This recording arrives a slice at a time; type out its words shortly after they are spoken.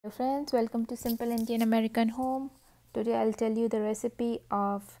Hello friends, welcome to Simple Indian American Home. Today I'll tell you the recipe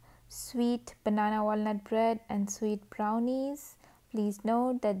of sweet banana walnut bread and sweet brownies. Please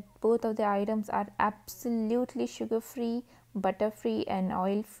note that both of the items are absolutely sugar free, butter free and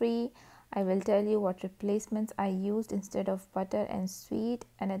oil free. I will tell you what replacements I used instead of butter and sweet,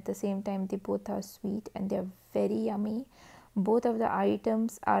 and at the same time they both are sweet and they're very yummy. Both of the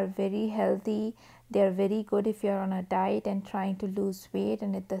items are very healthy. They are very good if you're on a diet and trying to lose weight,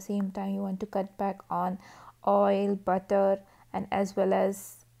 and at the same time you want to cut back on oil, butter, and as well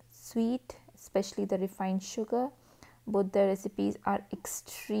as sweet, especially the refined sugar. Both the recipes are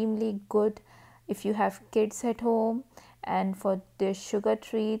extremely good if you have kids at home. And for the sugar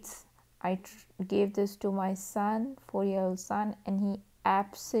treats, I gave this to my son, 4-year-old son, and he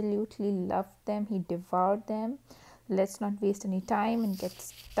absolutely loved them. He devoured them. Let's not waste any time and get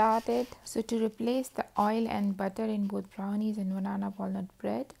started. So to replace the oil and butter in both brownies and banana walnut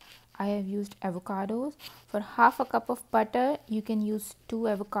bread, I have used avocados. For half a cup of butter, you can use 2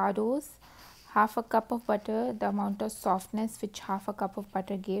 avocados. Half a cup of butter, the amount of softness which half a cup of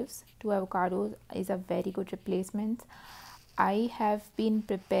butter gives, 2 avocados is a very good replacement. I have been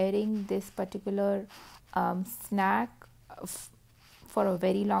preparing this particular snack for a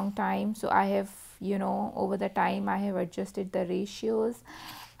very long time, so I have, over the time I have adjusted the ratios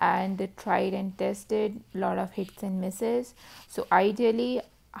and tried and tested a lot of hits and misses. So ideally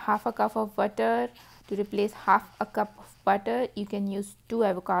half a cup of butter to replace half a cup of butter, you can use 2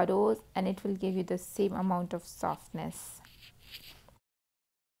 avocados and it will give you the same amount of softness.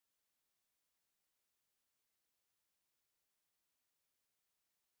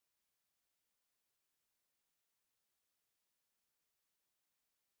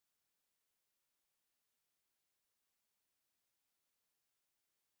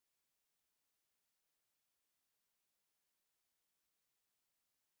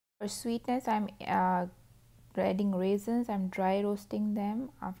 For sweetness, I'm adding raisins. I'm dry roasting them,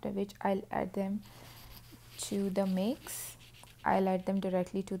 after which I'll add them to the mix. I'll add them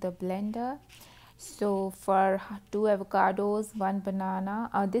directly to the blender. So for 2 avocados, 1 banana,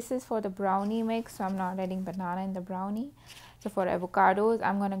 this is for the brownie mix, so I'm not adding banana in the brownie. So for avocados,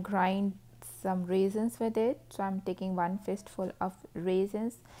 I'm gonna grind some raisins with it. So I'm taking 1 fistful of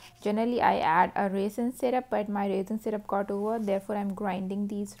raisins. Generally I add a raisin syrup, but my raisin syrup got over, therefore I'm grinding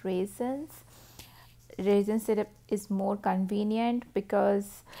these raisins. Raisin syrup is more convenient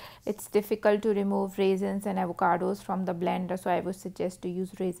because it's difficult to remove raisins and avocados from the blender, so I would suggest to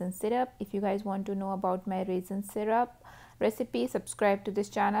use raisin syrup. If you guys want to know about my raisin syrup recipe, subscribe to this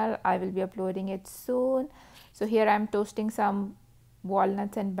channel. I will be uploading it soon. So here I'm toasting some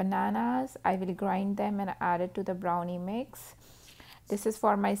walnuts and bananas. I will grind them and add it to the brownie mix. This is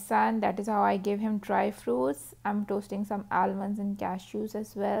for my son, that is how I give him dry fruits. I'm toasting some almonds and cashews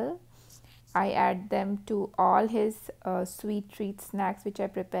as well. I add them to all his sweet treat snacks, which I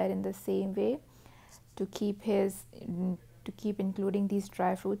prepare in the same way to keep including these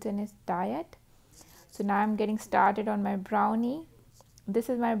dry fruits in his diet. So now I'm getting started on my brownie. This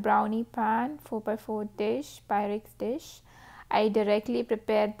is my brownie pan, 4x4 dish, Pyrex dish. I directly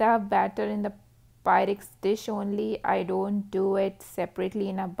prepare the batter in the Pyrex dish only. I don't do it separately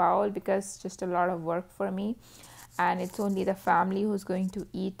in a bowl because it's just a lot of work for me, and it's only the family who's going to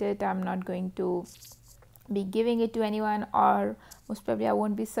eat it. I'm not going to be giving it to anyone, or most probably I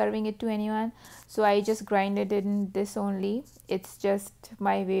won't be serving it to anyone. So I just grind it in this only. It's just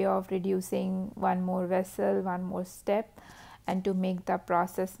my way of reducing one more vessel, one more step, and to make the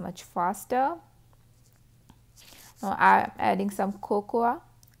process much faster. Now I'm adding some cocoa.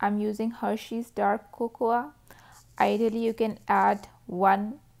 I'm using Hershey's dark cocoa. Ideally you can add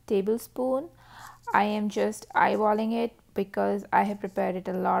 1 tablespoon. I am just eyeballing it because I have prepared it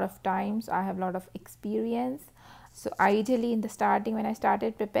a lot of times. I have a lot of experience. So ideally in the starting, when I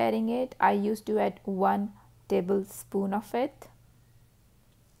started preparing it, I used to add 1 tablespoon of it.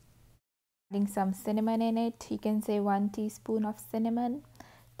 Adding some cinnamon in it. You can say 1 teaspoon of cinnamon.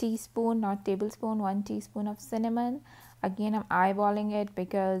 Teaspoon, not tablespoon, 1 teaspoon of cinnamon. Again, I'm eyeballing it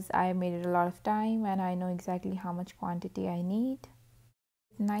because I made it a lot of time and I know exactly how much quantity I need.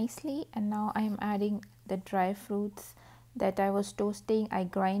 Nicely, and now I am adding the dry fruits that I was toasting. I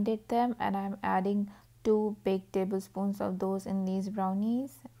grinded them and I'm adding 2 big tablespoons of those in these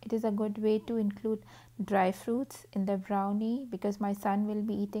brownies. It is a good way to include dry fruits in the brownie because my son will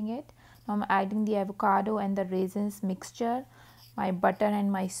be eating it. Now I'm adding the avocado and the raisins mixture, my butter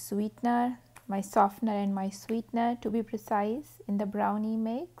and my sweetener, my softener and my sweetener to be precise, in the brownie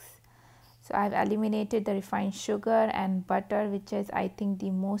mix. So I've eliminated the refined sugar and butter, which is I think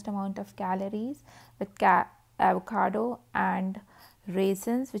the most amount of calories, with avocado and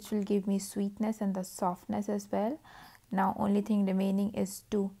raisins, which will give me sweetness and the softness as well. Now only thing remaining is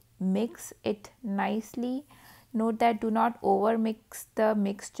to mix it nicely. Note that do not over mix the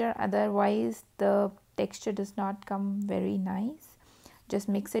mixture, otherwise the texture does not come very nice. Just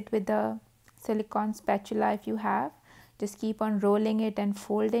mix it with the silicone spatula if you have. Just keep on rolling it and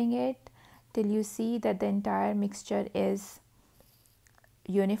folding it till you see that the entire mixture is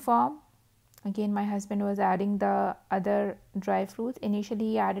uniform. Again, my husband was adding the other dry fruits.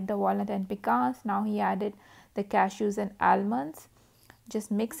 Initially he added the walnut and pecans, now he added the cashews and almonds. Just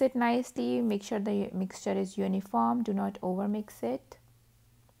mix it nicely, make sure the mixture is uniform, do not over mix it.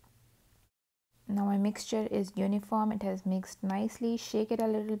 Now my mixture is uniform, it has mixed nicely. Shake it a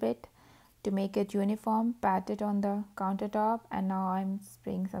little bit to make it uniform, pat it on the countertop, and now I'm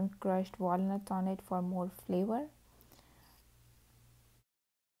spraying some crushed walnuts on it for more flavor.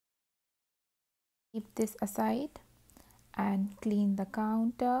 Keep this aside and clean the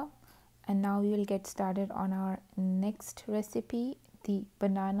counter, and now we will get started on our next recipe, the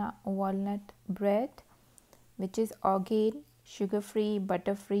banana walnut bread, which is again sugar free,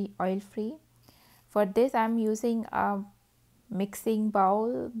 butter free, oil free. For this I'm using a mixing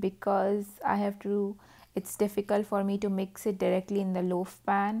bowl because it's difficult for me to mix it directly in the loaf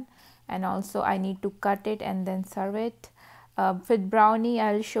pan, and also I need to cut it and then serve it. With brownie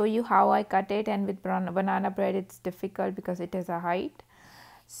I'll show you how I cut it, and with banana bread it's difficult because it has a height.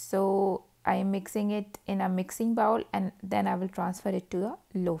 So I'm mixing it in a mixing bowl and then I will transfer it to a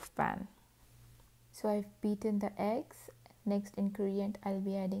loaf pan. So I've beaten the eggs. Next ingredient I'll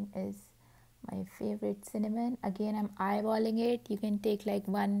be adding is my favorite cinnamon. Again I'm eyeballing it. You can take like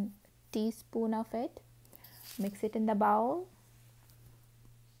 1 teaspoon of it, mix it in the bowl.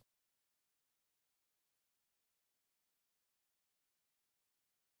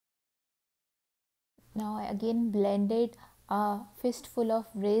 Now I again blended a fistful of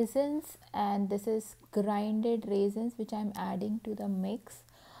raisins, and this is grinded raisins which I'm adding to the mix.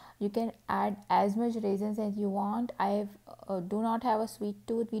 You can add as much raisins as you want. I do not have a sweet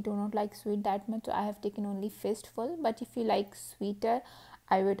tooth, we do not like sweet that much, so I have taken only fistful, but if you like sweeter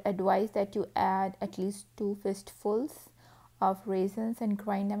I would advise that you add at least 2 fistfuls of raisins and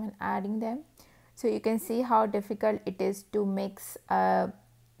grind them and adding them. So you can see how difficult it is to mix a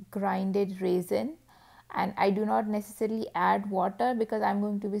grinded raisin, and I do not necessarily add water because I'm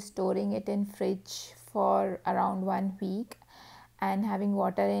going to be storing it in fridge for around 1 week, and having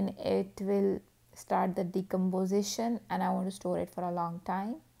water in it will start the decomposition and I want to store it for a long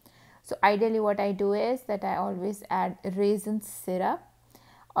time. So ideally what I do is that I always add raisin syrup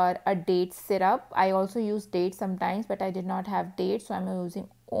or a date syrup. I also use dates sometimes, but I did not have dates, so I'm using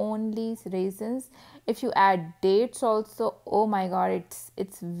only raisins. If you add dates also, oh my god,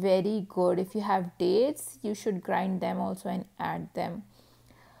 it's very good. If you have dates you should grind them also and add them.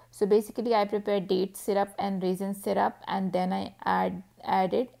 So basically I prepare date syrup and raisin syrup and then I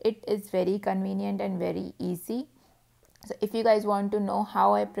add it. It is very convenient and very easy. So if you guys want to know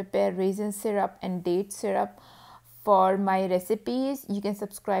how I prepare raisin syrup and date syrup for my recipes, you can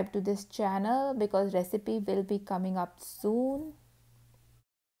subscribe to this channel because recipe will be coming up soon.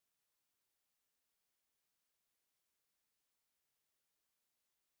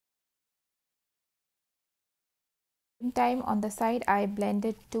 Time on the side I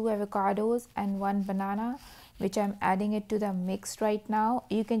blended 2 avocados and 1 banana, which I'm adding it to the mix right now.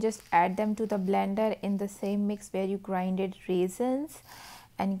 You can just add them to the blender in the same mix where you grinded raisins,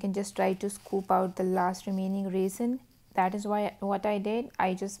 and you can just try to scoop out the last remaining raisin. That is why what I did,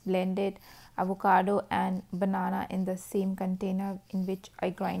 I just blended avocado and banana in the same container in which I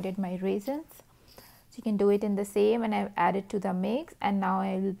grinded my raisins. So you can do it in the same, and I've added to the mix, and now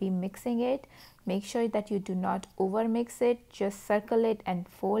I will be mixing it. Make sure that you do not over mix it, just circle it and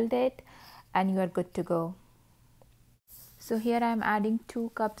fold it and you are good to go. So here I am adding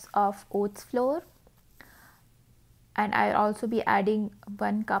 2 cups of oats flour, and I'll also be adding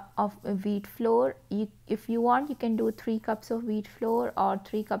 1 cup of wheat flour. If you want, you can do 3 cups of wheat flour or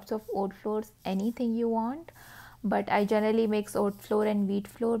 3 cups of oat flour, anything you want. But I generally mix oat flour and wheat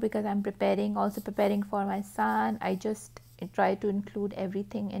flour because I'm also preparing for my son. I just try to include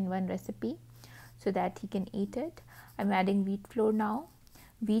everything in one recipe so that he can eat it. I'm adding wheat flour now.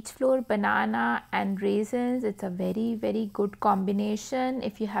 Wheat flour, banana and raisins, it's a very very good combination.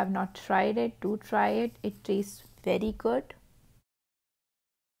 If you have not tried it, do try it. It tastes very good.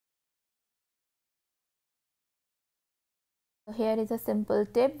 Here is a simple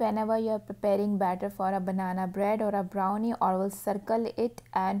tip. Whenever you are preparing batter for a banana bread or a brownie, or will circle it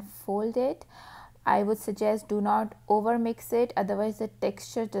and fold it, I would suggest do not over mix it, otherwise the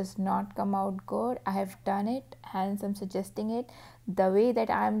texture does not come out good. I have done it, hence I'm suggesting it. The way that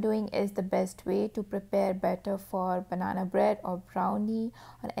I'm doing is the best way to prepare batter for banana bread or brownie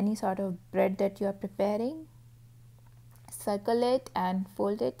or any sort of bread that you are preparing. Circle it and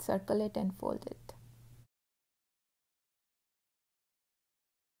fold it, circle it and fold it.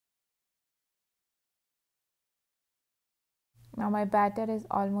 Now my batter is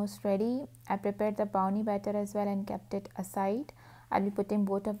almost ready. I prepared the brownie batter as well and kept it aside. I'll be putting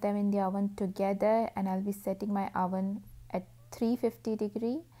both of them in the oven together, and I'll be setting my oven at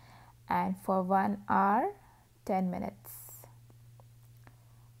 350 and for 1 hour 10 minutes.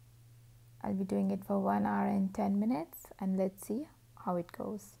 I'll be doing it for 1 hour and 10 minutes, and let's see how it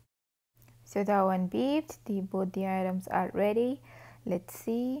goes. So the oven beeped, both the items are ready. Let's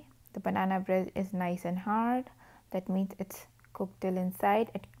see. The banana bread is nice and hard. That means it's cooked till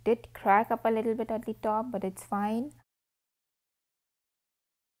inside. It did crack up a little bit at the top, but it's fine.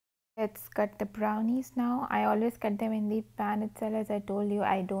 Let's cut the brownies now. I always cut them in the pan itself. As I told you,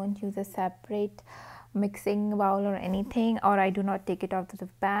 I don't use a separate mixing bowl or anything, or I do not take it out of the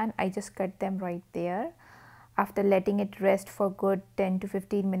pan. I just cut them right there after letting it rest for good 10 to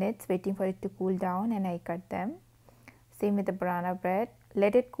 15 minutes, waiting for it to cool down, and I cut them. Same with the banana bread.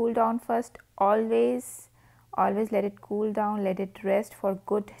 Let it cool down first. Always let it cool down, let it rest for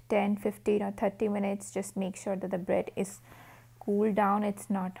good 10, 15 or 30 minutes. Just make sure that the bread is cool down, it's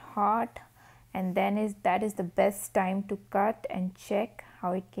not hot, and then that is the best time to cut and check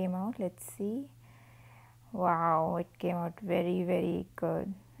how it came out. Let's see. Wow, it came out very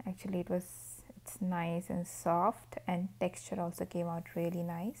good. Actually, it's nice and soft, and texture also came out really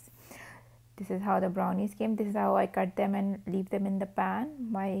nice. This is how the brownies came. This is how I cut them and leave them in the pan.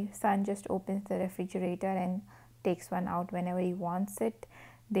 My son just opens the refrigerator and takes one out whenever he wants it.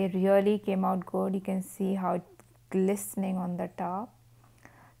 They really came out good. You can see how it's glistening on the top.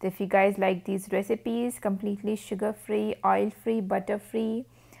 So if you guys like these recipes, completely sugar free, oil free, butter free,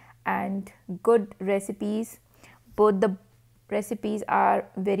 and good recipes, both the recipes are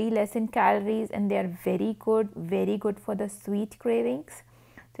very less in calories, and they are very good for the sweet cravings.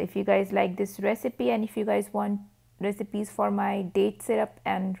 So if you guys like this recipe, and if you guys want recipes for my date syrup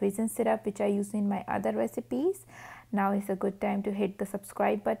and raisin syrup, which I use in my other recipes, now is a good time to hit the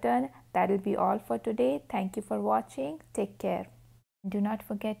subscribe button. That will be all for today. Thank you for watching. Take care. Do not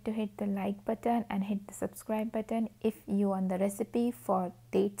forget to hit the like button and hit the subscribe button if you want the recipe for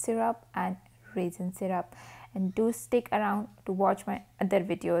date syrup and raisin syrup, and do stick around to watch my other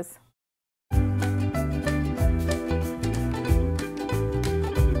videos.